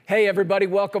Hey everybody,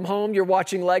 welcome home. You're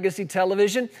watching Legacy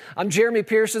Television. I'm Jeremy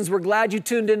Pearsons. We're glad you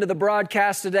tuned into the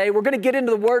broadcast today. We're going to get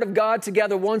into the Word of God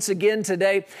together once again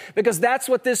today because that's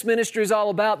what this ministry is all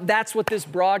about. That's what this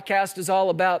broadcast is all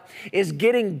about, is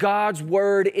getting God's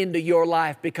Word into your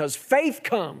life, because faith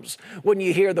comes when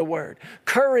you hear the Word.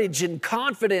 Courage and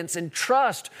confidence and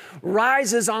trust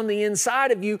rises on the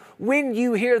inside of you when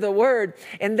you hear the Word.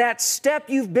 And that step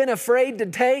you've been afraid to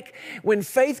take, when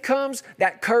faith comes,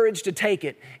 that courage to take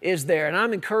it is there. And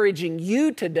I'm encouraging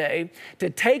you today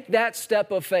to take that step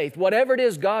of faith. Whatever it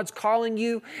is God's calling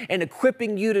you and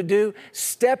equipping you to do,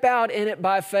 step out in it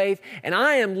by faith. And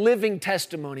I am living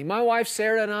testimony. My wife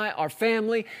Sarah and I, our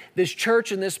family, this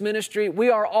church and this ministry,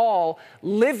 we are all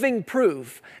living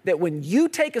proof that when you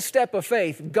take a step of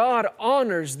faith, God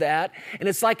honors that. And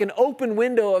it's like an open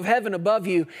window of heaven above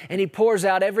you, and He pours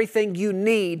out everything you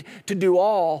need to do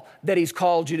all that He's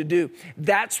called you to do.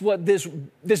 That's what this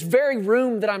very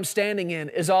room that I'm standing in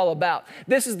is all about.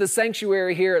 This is the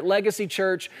sanctuary here at Legacy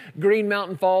Church, Green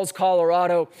Mountain Falls,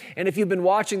 Colorado. And if you've been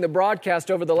watching the broadcast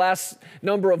over the last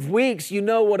number of weeks, you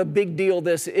know what a big deal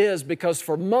this is, because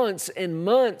for months and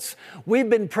months, we've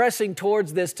been pressing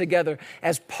towards this together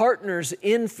as partners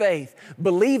in faith,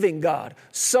 believing God,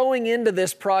 sowing into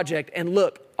this project. And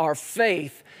look, our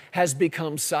faith has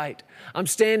become sight. I'm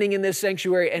standing in this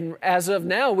sanctuary, and as of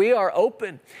now, we are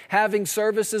open, having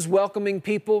services, welcoming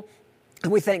people.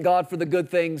 And we thank God for the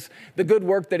good things, the good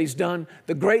work that He's done,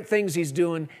 the great things He's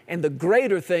doing, and the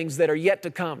greater things that are yet to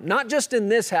come. Not just in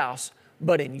this house,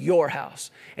 but in your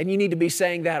house. And you need to be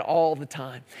saying that all the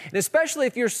time. And especially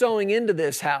if you're sowing into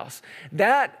this house,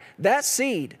 that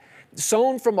seed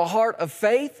sown from a heart of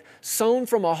faith, sown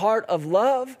from a heart of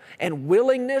love and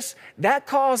willingness, that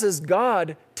causes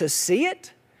God to see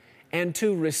it and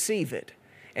to receive it.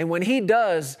 And when He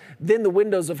does, then the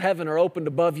windows of heaven are opened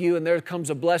above you, and there comes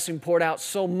a blessing poured out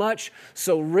so much,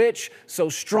 so rich, so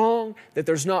strong that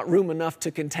there's not room enough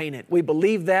to contain it. We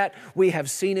believe that. We have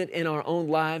seen it in our own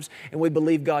lives, and we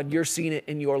believe, God, you're seeing it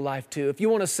in your life too. If you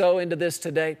want to sow into this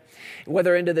today,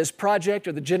 whether into this project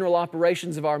or the general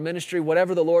operations of our ministry,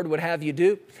 whatever the Lord would have you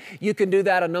do, you can do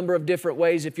that a number of different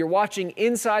ways. If you're watching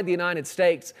inside the United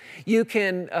States, you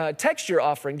can text your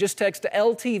offering. Just text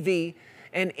LTV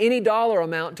and any dollar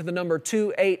amount to the number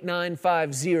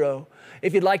 28950.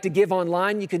 If you'd like to give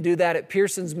online, you can do that at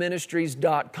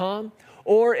pearsonsministries.com.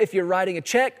 Or if you're writing a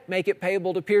check, make it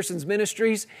payable to Pearsons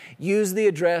Ministries. Use the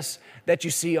address that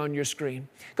you see on your screen.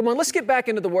 Come on, let's get back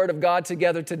into the Word of God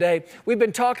together today. We've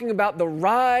been talking about the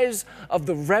rise of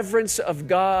the reverence of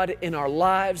God in our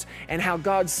lives and how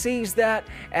God sees that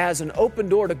as an open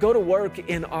door to go to work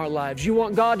in our lives. You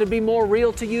want God to be more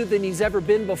real to you than He's ever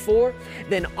been before?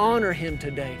 Then honor Him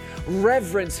today.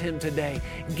 Reverence Him today.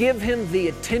 Give Him the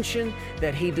attention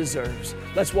that He deserves.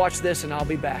 Let's watch this, and I'll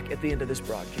be back at the end of this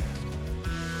broadcast.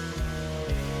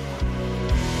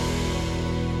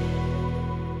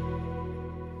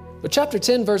 But chapter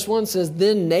 10, verse 1 says,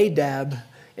 Then Nadab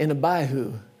and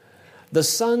Abihu, the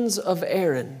sons of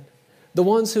Aaron, the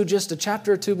ones who just a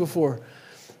chapter or two before,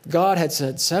 God had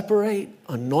said, separate,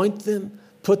 anoint them,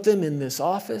 put them in this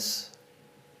office,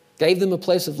 gave them a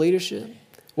place of leadership.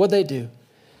 What'd they do?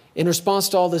 In response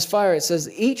to all this fire, it says,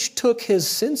 each took his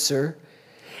censer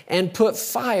and put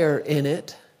fire in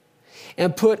it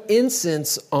and put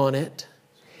incense on it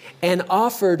and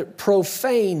offered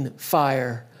profane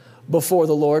fire before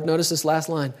the Lord. Notice this last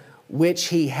line, which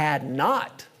He had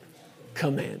not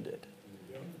commanded.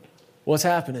 What's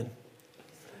happening?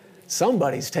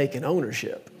 Somebody's taking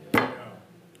ownership.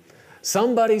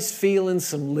 Somebody's feeling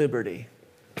some liberty,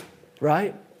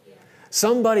 right?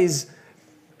 Somebody's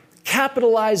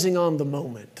capitalizing on the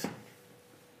moment.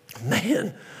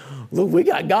 Man, look, we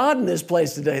got God in this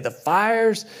place today. The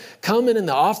fire's coming and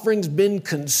the offering's been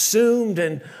consumed.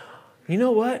 And you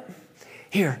know what?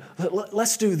 Here,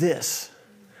 let's do this.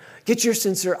 Get your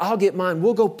censer, I'll get mine.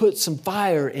 We'll go put some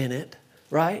fire in it,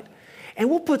 right? And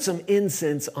we'll put some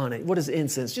incense on it. What is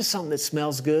incense? Just something that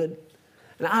smells good.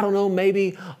 And I don't know,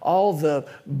 maybe all the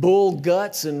bull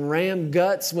guts and ram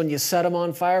guts when you set them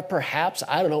on fire, perhaps.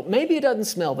 I don't know. Maybe it doesn't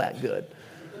smell that good.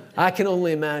 I can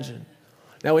only imagine.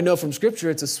 Now we know from Scripture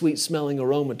it's a sweet smelling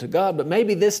aroma to God, but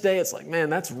maybe this day it's like, man,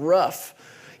 that's rough.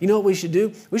 You know what we should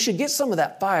do? We should get some of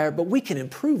that fire, but we can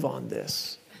improve on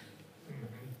this.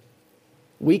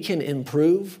 We can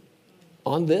improve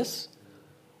on this.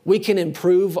 We can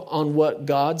improve on what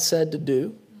God said to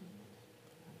do.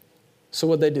 So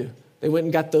what'd they do? They went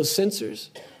and got those censers,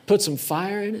 put some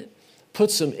fire in it, put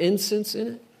some incense in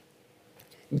it.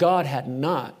 God had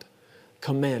not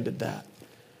commanded that.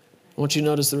 I want you to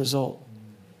notice the result.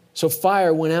 So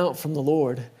fire went out from the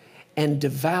Lord and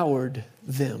devoured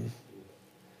them.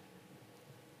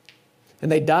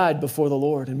 And they died before the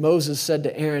Lord. And Moses said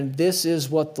to Aaron, this is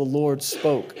what the Lord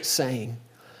spoke, saying,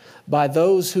 by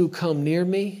those who come near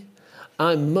me,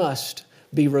 I must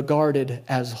be regarded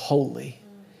as holy.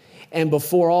 And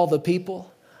before all the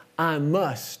people, I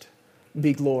must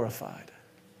be glorified.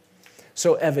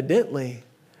 So evidently,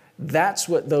 that's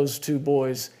what those two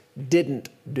boys didn't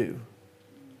do.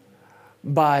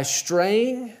 By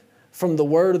straying from the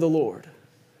word of the Lord,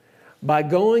 by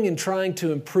going and trying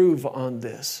to improve on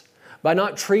this, by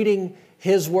not treating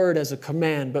His word as a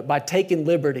command, but by taking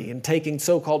liberty and taking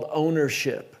so-called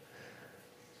ownership,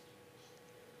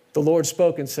 the Lord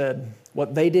spoke and said,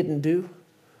 what they didn't do,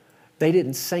 they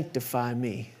didn't sanctify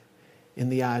me in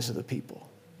the eyes of the people.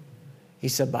 He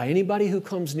said, by anybody who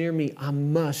comes near me, I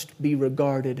must be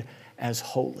regarded as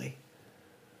holy.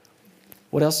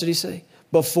 What else did He say?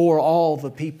 Before all the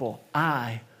people,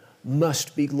 I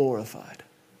must be glorified.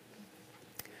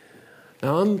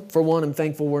 Now, for one, I'm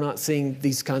thankful we're not seeing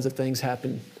these kinds of things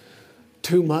happen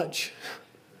too much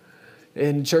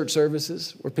in church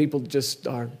services where people just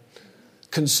are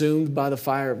consumed by the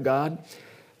fire of God.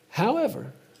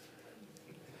 However,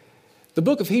 the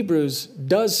book of Hebrews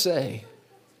does say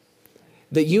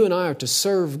that you and I are to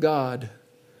serve God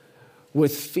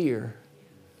with fear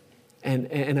and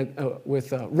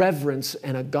with reverence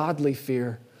and a godly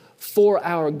fear, for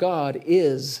our God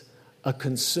is a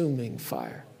consuming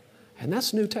fire. And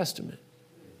that's New Testament.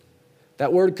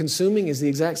 That word consuming is the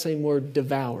exact same word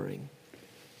devouring.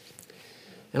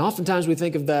 And oftentimes we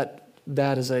think of that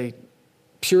as a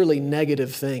purely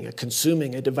negative thing, a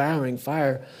consuming, a devouring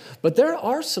fire. But there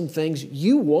are some things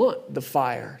you want the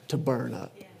fire to burn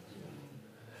up.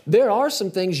 There are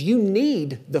some things you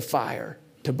need the fire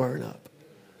to burn up.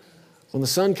 When the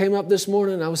sun came up this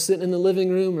morning, I was sitting in the living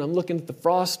room and I'm looking at the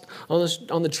frost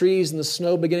on the trees and the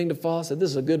snow beginning to fall. I said,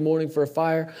 this is a good morning for a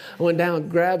fire. I went down and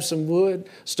grabbed some wood,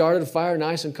 started a fire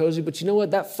nice and cozy. But you know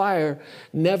what? That fire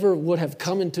never would have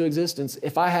come into existence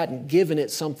if I hadn't given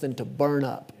it something to burn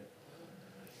up.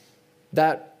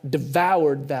 That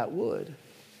devoured that wood.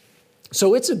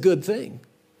 So it's a good thing.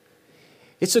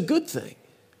 It's a good thing.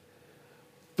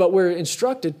 But we're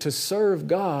instructed to serve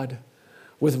God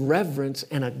with reverence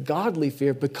and a godly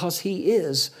fear because He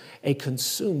is a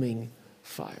consuming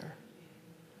fire.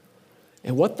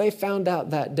 And what they found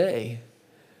out that day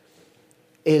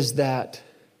is that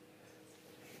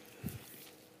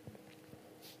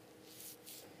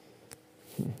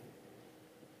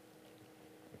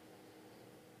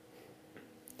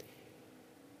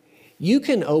you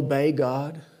can obey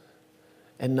God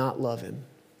and not love Him.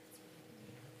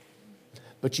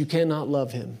 But you cannot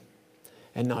love Him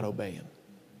and not obey Him.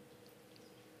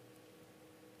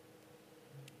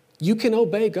 You can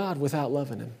obey God without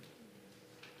loving Him.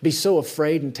 Be so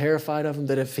afraid and terrified of Him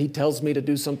that if He tells me to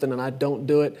do something and I don't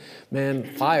do it, man,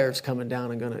 fire's coming down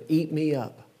and going to eat me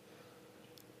up.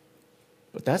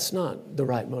 But that's not the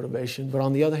right motivation. But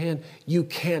on the other hand, you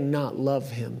cannot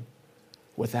love Him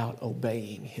without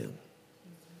obeying Him.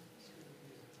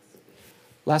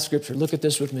 Last scripture, look at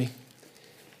this with me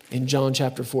in John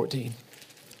chapter 14.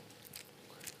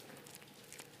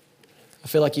 I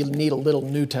feel like you need a little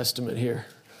New Testament here.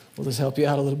 Will this help you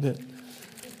out a little bit?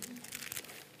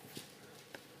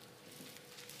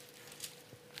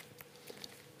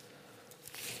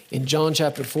 In John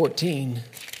chapter 14,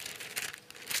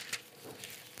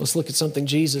 let's look at something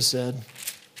Jesus said.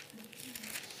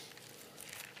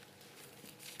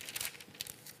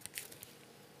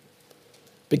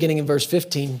 Beginning in verse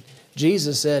 15,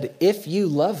 Jesus said, if you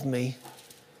love me,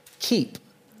 keep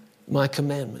my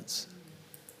commandments.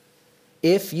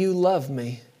 If you love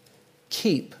me,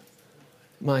 keep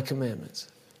my commandments.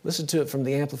 Listen to it from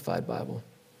the Amplified Bible.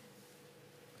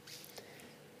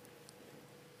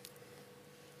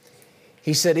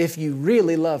 He said, if you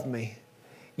really love me,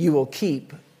 you will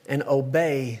keep and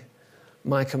obey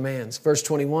my commands. Verse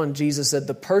 21, Jesus said,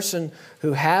 the person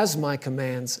who has my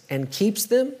commands and keeps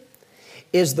them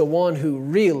is the one who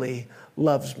really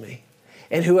loves me.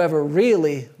 And whoever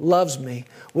really loves me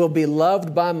will be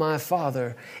loved by my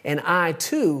Father, and I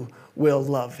too will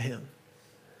love him.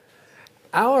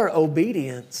 Our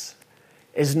obedience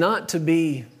is not to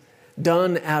be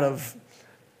done out of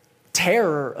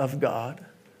terror of God,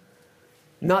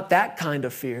 not that kind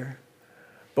of fear,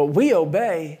 but we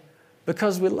obey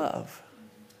because we love.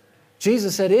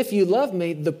 Jesus said, if you love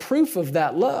me, the proof of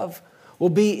that love will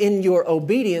be in your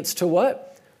obedience to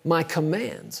what? My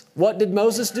commands. What did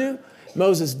Moses do?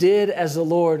 Moses did as the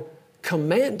Lord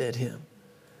commanded him.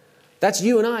 That's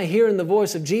you and I hearing the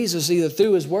voice of Jesus either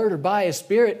through His Word or by His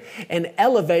Spirit and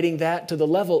elevating that to the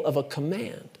level of a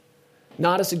command.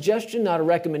 Not a suggestion, not a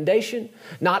recommendation,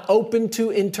 not open to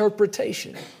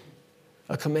interpretation.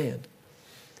 A command.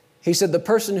 He said, the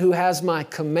person who has my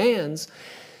commands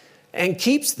and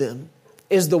keeps them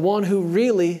is the one who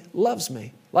really loves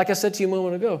me. Like I said to you a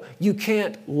moment ago, you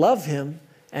can't love Him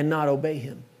and not obey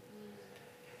Him.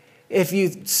 If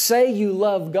you say you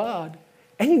love God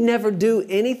and you never do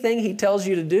anything He tells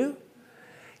you to do,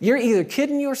 you're either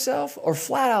kidding yourself or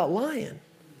flat out lying.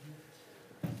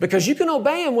 Because you can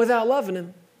obey Him without loving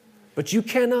Him, but you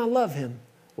cannot love Him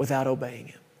without obeying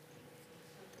Him.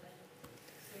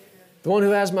 The one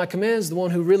who has my commands, the one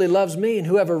who really loves me, and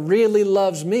whoever really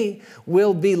loves me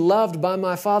will be loved by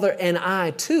my Father, and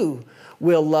I too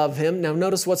will love him. Now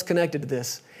notice what's connected to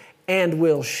this. And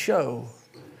will show,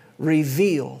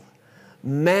 reveal,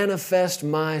 manifest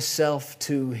myself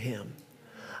to him.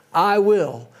 I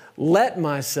will let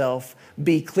myself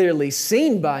be clearly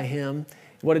seen by him.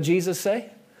 What did Jesus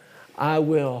say? I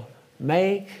will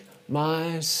make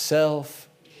myself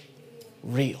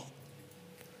real.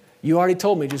 You already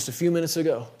told me just a few minutes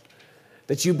ago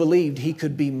that you believed he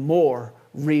could be more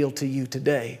real to you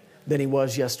today than he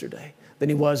was yesterday, than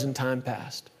he was in time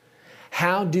past.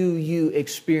 How do you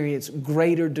experience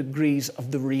greater degrees of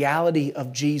the reality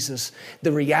of Jesus,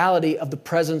 the reality of the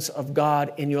presence of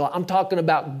God in your life? I'm talking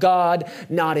about God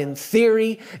not in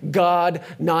theory, God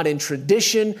not in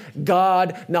tradition,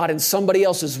 God not in somebody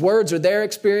else's words or their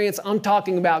experience. I'm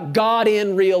talking about God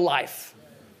in real life,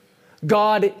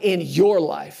 God in your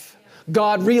life.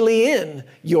 God really in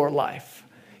your life.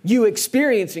 You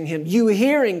experiencing him, you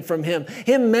hearing from him,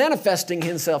 him manifesting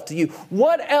himself to you.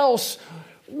 What else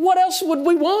would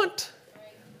we want?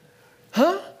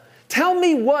 Huh? Tell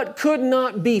me what could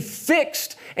not be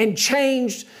fixed and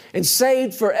changed and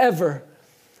saved forever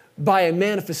by a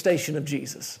manifestation of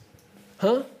Jesus.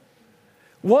 Huh?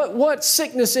 What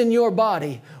sickness in your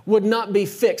body would not be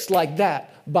fixed like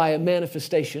that by a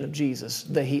manifestation of Jesus,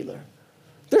 the healer?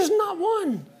 There's not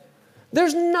one.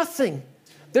 There's nothing.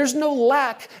 There's no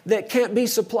lack that can't be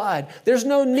supplied. There's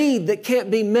no need that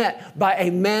can't be met by a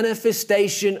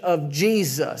manifestation of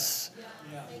Jesus.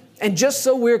 And just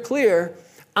so we're clear,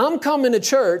 I'm coming to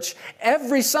church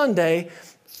every Sunday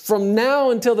from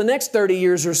now until the next 30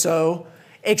 years or so,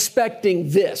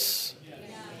 expecting this,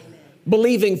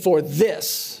 believing for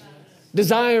this,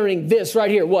 desiring this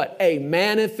right here. What? A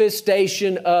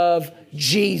manifestation of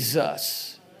Jesus.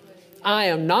 I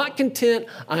am not content.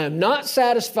 I am not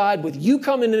satisfied with you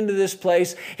coming into this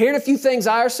place, hearing a few things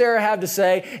I or Sarah have to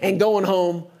say, and going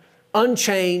home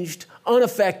unchanged,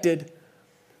 unaffected,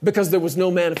 because there was no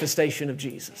manifestation of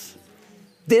Jesus.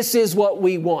 This is what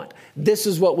we want. This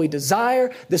is what we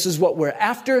desire. This is what we're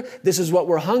after. This is what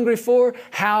we're hungry for.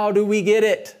 How do we get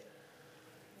it?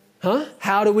 Huh?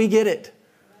 How do we get it?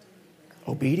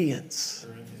 Obedience.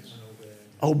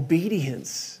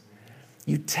 Obedience.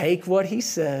 You take what he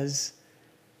says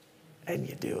and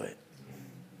you do it.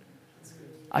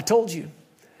 I told you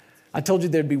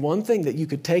there'd be one thing that you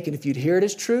could take, and if you'd hear it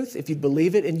as truth, if you'd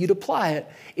believe it and you'd apply it,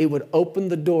 it would open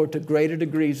the door to greater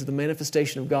degrees of the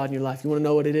manifestation of God in your life. You want to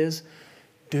know what it is?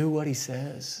 Do what he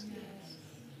says.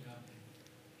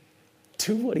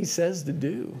 Do what he says to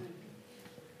do.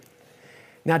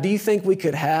 Now, do you think we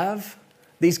could have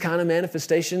these kind of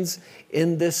manifestations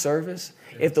in this service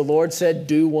if the Lord said,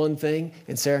 do one thing,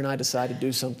 and Sarah and I decided to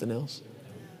do something else?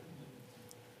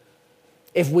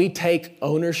 If we take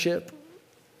ownership,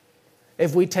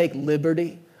 if we take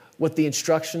liberty with the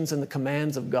instructions and the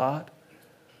commands of God,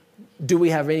 do we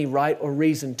have any right or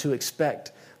reason to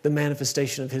expect the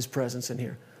manifestation of his presence in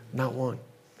here? Not one.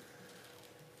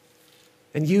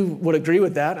 And you would agree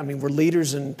with that. I mean, we're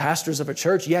leaders and pastors of a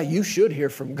church. Yeah, you should hear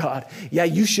from God. Yeah,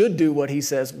 you should do what he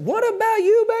says. What about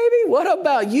you, baby? What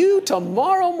about you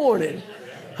tomorrow morning?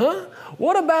 Huh?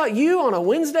 What about you on a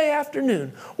Wednesday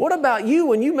afternoon? What about you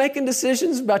when you're making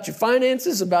decisions about your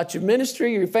finances, about your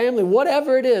ministry, your family,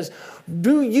 whatever it is?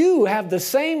 Do you have the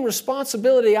same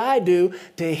responsibility I do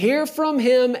to hear from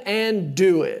him and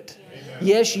do it? Amen.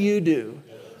 Yes, you do.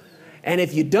 And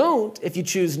if you don't, if you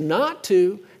choose not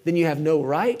to, then you have no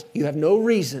right, you have no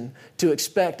reason to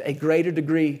expect a greater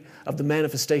degree of the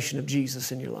manifestation of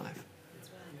Jesus in your life.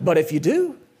 But if you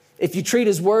do, if you treat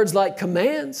his words like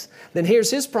commands, then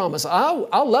here's his promise. I'll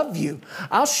love you.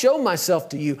 I'll show myself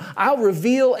to you. I'll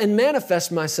reveal and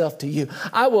manifest myself to you.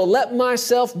 I will let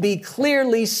myself be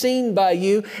clearly seen by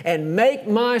you and make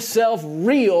myself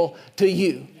real to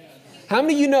you. How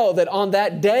many of you know that on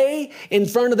that day in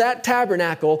front of that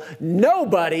tabernacle,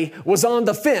 nobody was on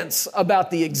the fence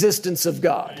about the existence of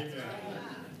God? Amen.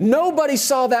 Nobody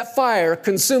saw that fire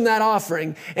consume that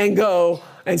offering and go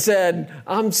and said,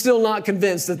 I'm still not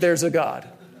convinced that there's a God.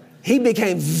 He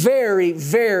became very,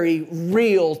 very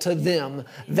real to them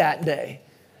that day.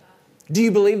 Do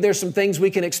you believe there's some things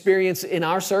we can experience in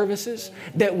our services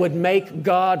that would make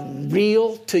God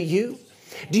real to you?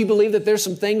 Do you believe that there's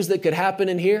some things that could happen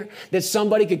in here, that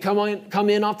somebody could come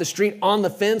in off the street on the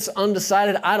fence,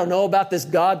 undecided, I don't know about this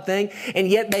God thing, and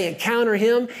yet they encounter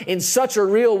Him in such a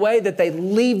real way that they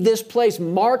leave this place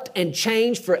marked and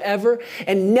changed forever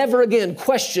and never again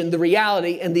question the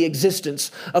reality and the existence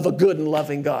of a good and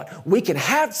loving God? We can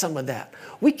have some of that.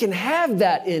 We can have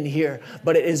that in here,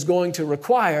 but it is going to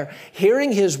require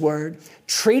hearing His word,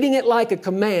 treating it like a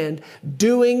command,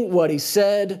 doing what He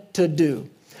said to do.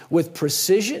 With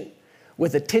precision,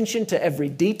 with attention to every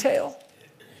detail.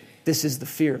 This is the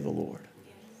fear of the Lord.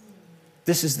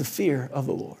 This is the fear of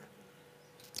the Lord.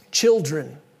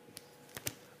 Children,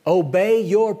 obey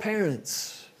your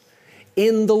parents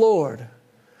in the Lord,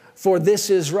 for this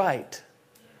is right.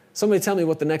 Somebody tell me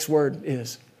what the next word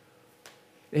is.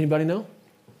 Anybody know?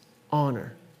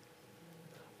 Honor.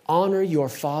 Honor your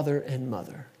father and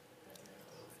mother.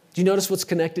 Do you notice what's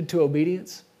connected to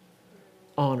obedience?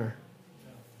 Honor.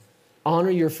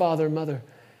 Honor your father and mother,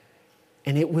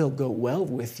 and it will go well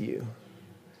with you.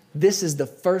 This is the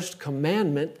first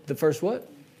commandment. The first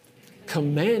what?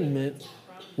 Commandment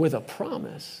with a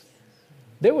promise.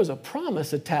 There was a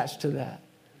promise attached to that.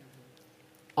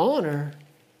 Honor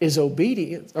is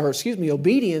obedience,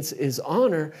 obedience is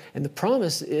honor, and the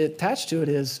promise attached to it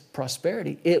is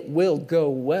prosperity. It will go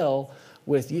well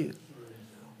with you.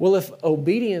 Well, if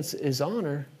obedience is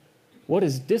honor, what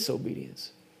is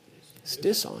disobedience? It's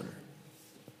dishonor.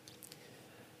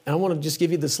 And I want to just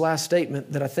give you this last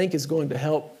statement that I think is going to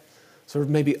help sort of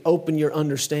maybe open your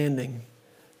understanding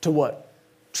to what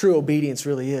true obedience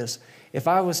really is. If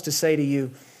I was to say to you,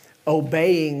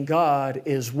 obeying God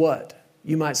is what?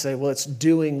 You might say, well, it's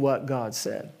doing what God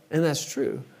said. And that's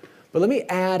true. But let me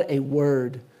add a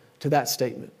word to that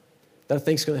statement that I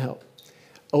think is going to help.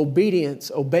 Obedience,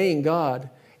 obeying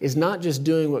God, is not just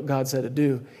doing what God said to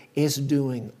do, it's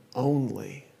doing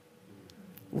only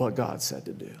what God said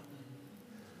to do.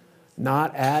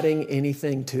 Not adding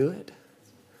anything to it.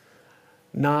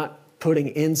 Not putting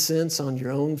incense on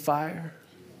your own fire.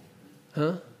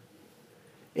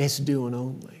 It's doing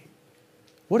only.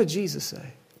 What did Jesus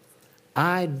say?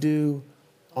 I do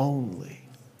only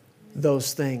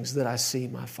those things that I see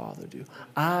my Father do.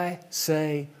 I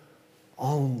say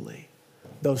only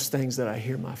those things that I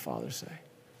hear my Father say.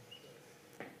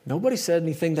 Nobody said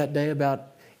anything that day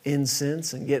about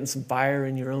incense and getting some fire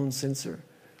in your own censer.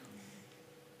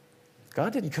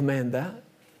 God didn't command that.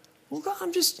 Well, God,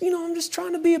 I'm just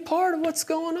trying to be a part of what's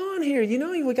going on here.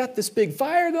 We got this big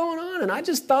fire going on, and I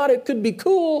just thought it could be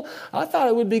cool. I thought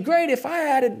it would be great if I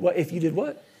added, if you did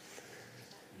what?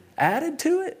 Added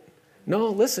to it? No,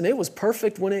 listen, it was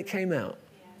perfect when it came out.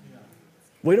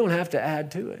 We don't have to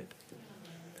add to it.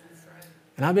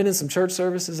 And I've been in some church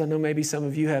services. I know maybe some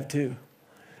of you have too.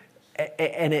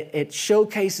 And it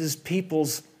showcases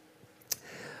people's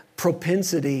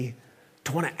propensity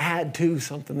to want to add to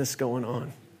something that's going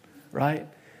on, right?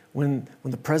 When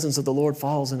the presence of the Lord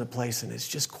falls in a place and it's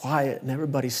just quiet and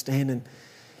everybody's standing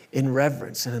in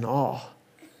reverence and in awe.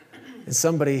 And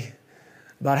somebody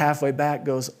about halfway back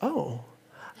goes, oh,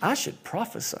 I should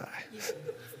prophesy.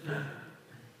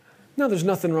 No, there's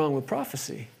nothing wrong with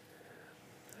prophecy.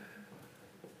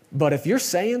 But if you're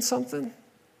saying something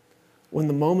when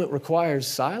the moment requires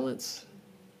silence,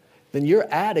 then you're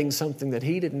adding something that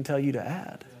He didn't tell you to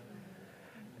add.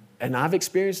 And I've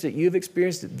experienced it, you've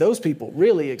experienced it, those people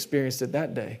really experienced it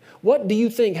that day. What do you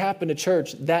think happened to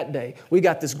church that day? We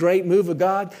got this great move of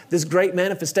God, this great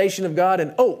manifestation of God,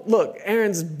 and oh, look,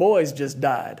 Aaron's boys just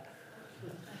died.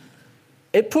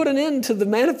 It put an end to the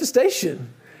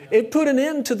manifestation. It put an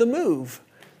end to the move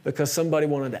because somebody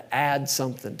wanted to add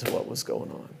something to what was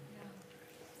going on.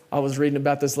 I was reading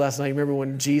about this last night. Remember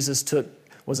when Jesus took,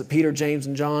 was it Peter, James,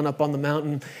 and John up on the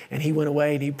mountain, and He went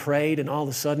away and He prayed, and all of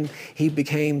a sudden He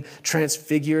became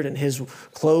transfigured and His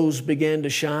clothes began to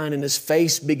shine and His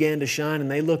face began to shine, and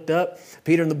they looked up.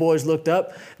 Peter and the boys looked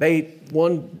up.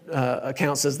 One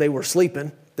account says they were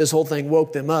sleeping. This whole thing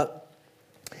woke them up.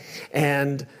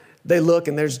 And they look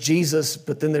and there's Jesus,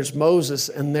 but then there's Moses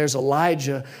and there's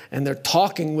Elijah, and they're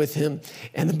talking with Him.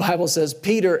 And the Bible says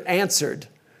Peter answered,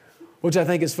 which I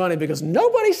think is funny because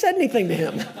nobody said anything to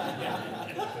him.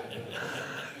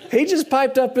 He just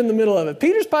piped up in the middle of it.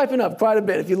 Peter's piping up quite a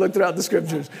bit if you look throughout the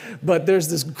scriptures. But there's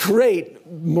this great,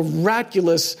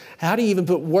 miraculous, how do you even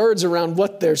put words around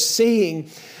what they're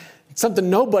seeing? Something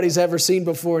nobody's ever seen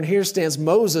before. And here stands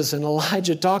Moses and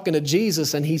Elijah talking to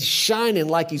Jesus, and he's shining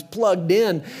like he's plugged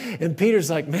in. And Peter's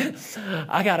like, man,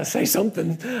 I got to say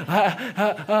something.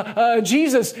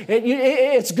 Jesus,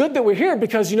 it's good that we're here,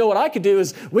 because you know what I could do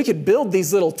is we could build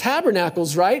these little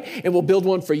tabernacles, right? And we'll build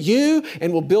one for you,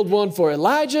 and we'll build one for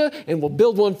Elijah, and we'll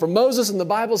build one for Moses. And the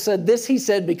Bible said this, he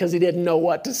said, because he didn't know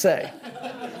what to say.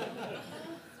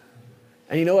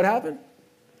 And you know what happened?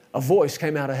 A voice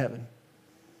came out of heaven.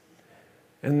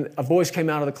 And a voice came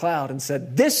out of the cloud and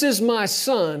said, this is my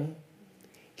son,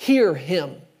 hear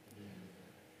him.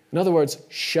 In other words,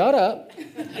 shut up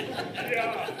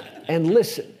and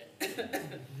listen.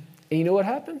 And you know what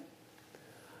happened?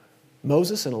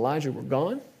 Moses and Elijah were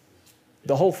gone.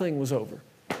 The whole thing was over.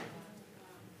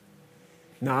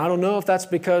 Now, I don't know if that's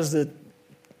because the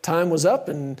time was up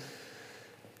and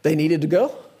they needed to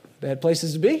go. They had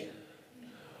places to be.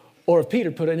 Or if Peter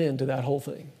put an end to that whole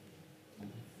thing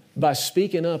by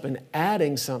speaking up and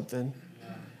adding something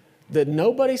that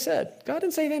nobody said. God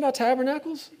didn't say anything about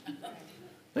tabernacles.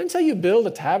 I didn't say you build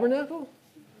a tabernacle.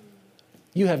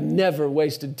 You have never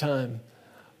wasted time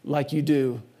like you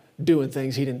do doing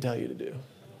things he didn't tell you to do.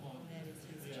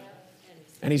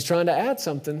 And he's trying to add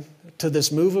something to this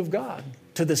move of God,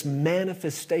 to this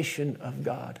manifestation of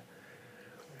God.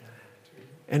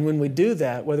 And when we do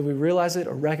that, whether we realize it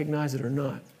or recognize it or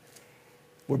not,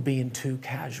 we're being too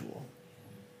casual.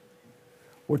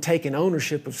 We're taking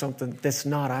ownership of something that's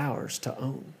not ours to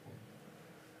own.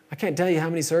 I can't tell you how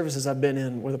many services I've been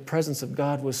in where the presence of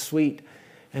God was sweet,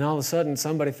 and all of a sudden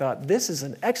somebody thought, this is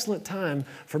an excellent time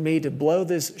for me to blow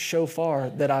this shofar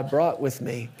that I brought with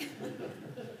me.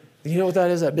 You know what that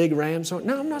is, that big ram's horn?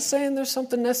 No, I'm not saying there's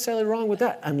something necessarily wrong with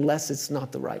that, unless it's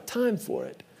not the right time for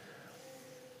it.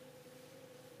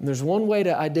 And there's one way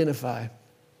to identify,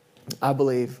 I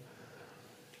believe,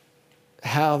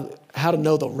 how to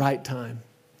know the right time.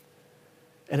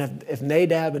 And if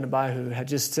Nadab and Abihu had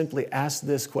just simply asked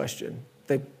this question,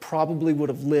 they probably would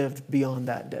have lived beyond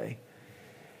that day.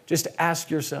 Just ask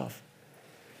yourself,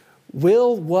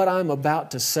 will what I'm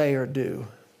about to say or do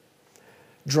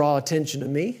draw attention to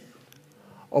me,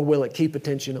 or will it keep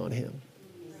attention on him?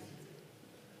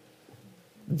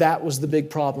 That was the big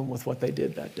problem with what they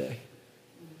did that day.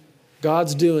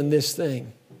 God's doing this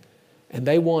thing, and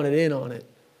they wanted in on it,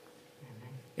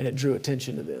 and it drew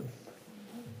attention to them.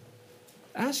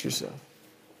 Ask yourself,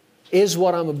 is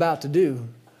what I'm about to do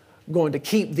going to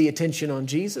keep the attention on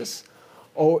Jesus,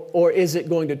 or is it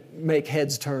going to make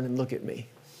heads turn and look at me?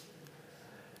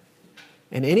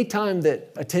 And any time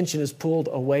that attention is pulled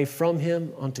away from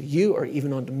him onto you, or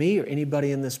even onto me or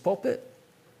anybody in this pulpit,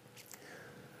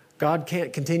 God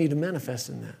can't continue to manifest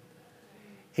in that.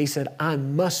 He said, I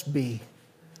must be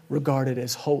regarded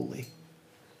as holy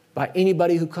by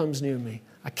anybody who comes near me.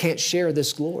 I can't share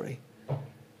this glory.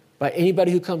 By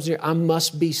anybody who comes near, I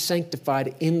must be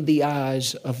sanctified in the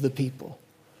eyes of the people.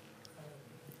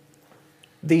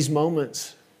 These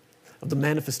moments of the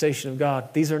manifestation of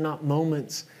God, these are not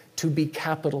moments to be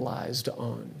capitalized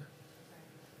on.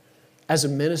 As a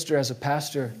minister, as a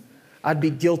pastor, I'd be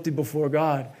guilty before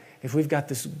God if we've got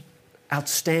this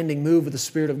outstanding move of the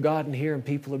Spirit of God in here and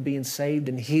people are being saved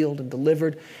and healed and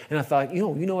delivered. And I thought,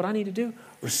 you know what I need to do?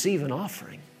 Receive an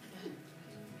offering.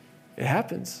 It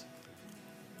happens.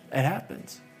 It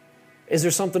happens. Is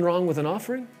there something wrong with an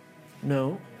offering?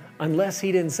 No, unless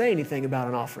he didn't say anything about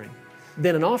an offering.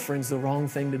 Then an offering's the wrong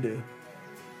thing to do.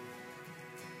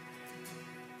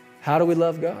 How do we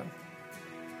love God?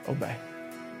 Obey.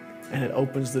 And it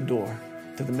opens the door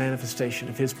to the manifestation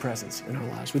of his presence in our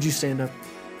lives. Would you stand up?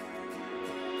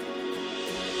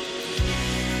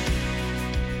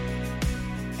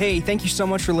 Hey, thank you so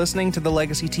much for listening to the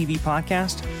Legacy TV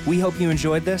podcast. We hope you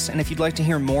enjoyed this, and if you'd like to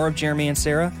hear more of Jeremy and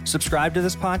Sarah, subscribe to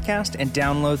this podcast and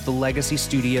download the Legacy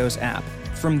Studios app.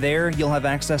 From there, you'll have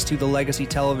access to the Legacy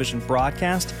Television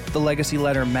broadcast, the Legacy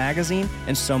Letter magazine,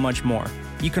 and so much more.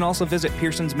 You can also visit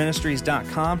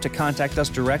pearsonsministries.com to contact us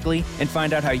directly and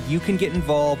find out how you can get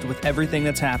involved with everything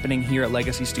that's happening here at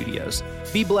Legacy Studios.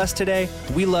 Be blessed today.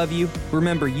 We love you.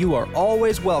 Remember, you are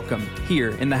always welcome here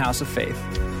in the House of Faith.